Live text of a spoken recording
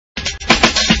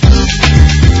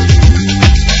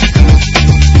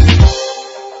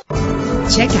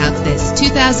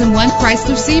2001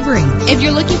 Chrysler Sebring. If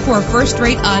you're looking for a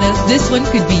first-rate auto, this one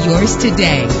could be yours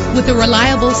today. With a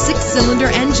reliable 6-cylinder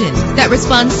engine that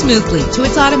responds smoothly to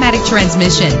its automatic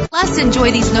transmission. Plus, enjoy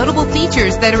these notable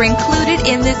features that are included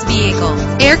in this vehicle: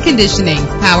 air conditioning,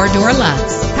 power door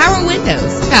locks, power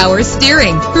windows, power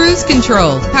steering, cruise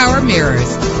control, power mirrors,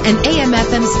 an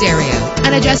AM/FM stereo,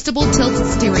 an adjustable tilt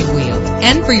steering wheel.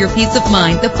 And for your peace of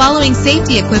mind, the following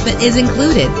safety equipment is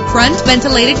included: front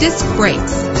ventilated disc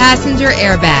brakes, passenger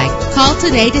airbag. Call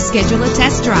today to schedule a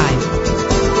test drive.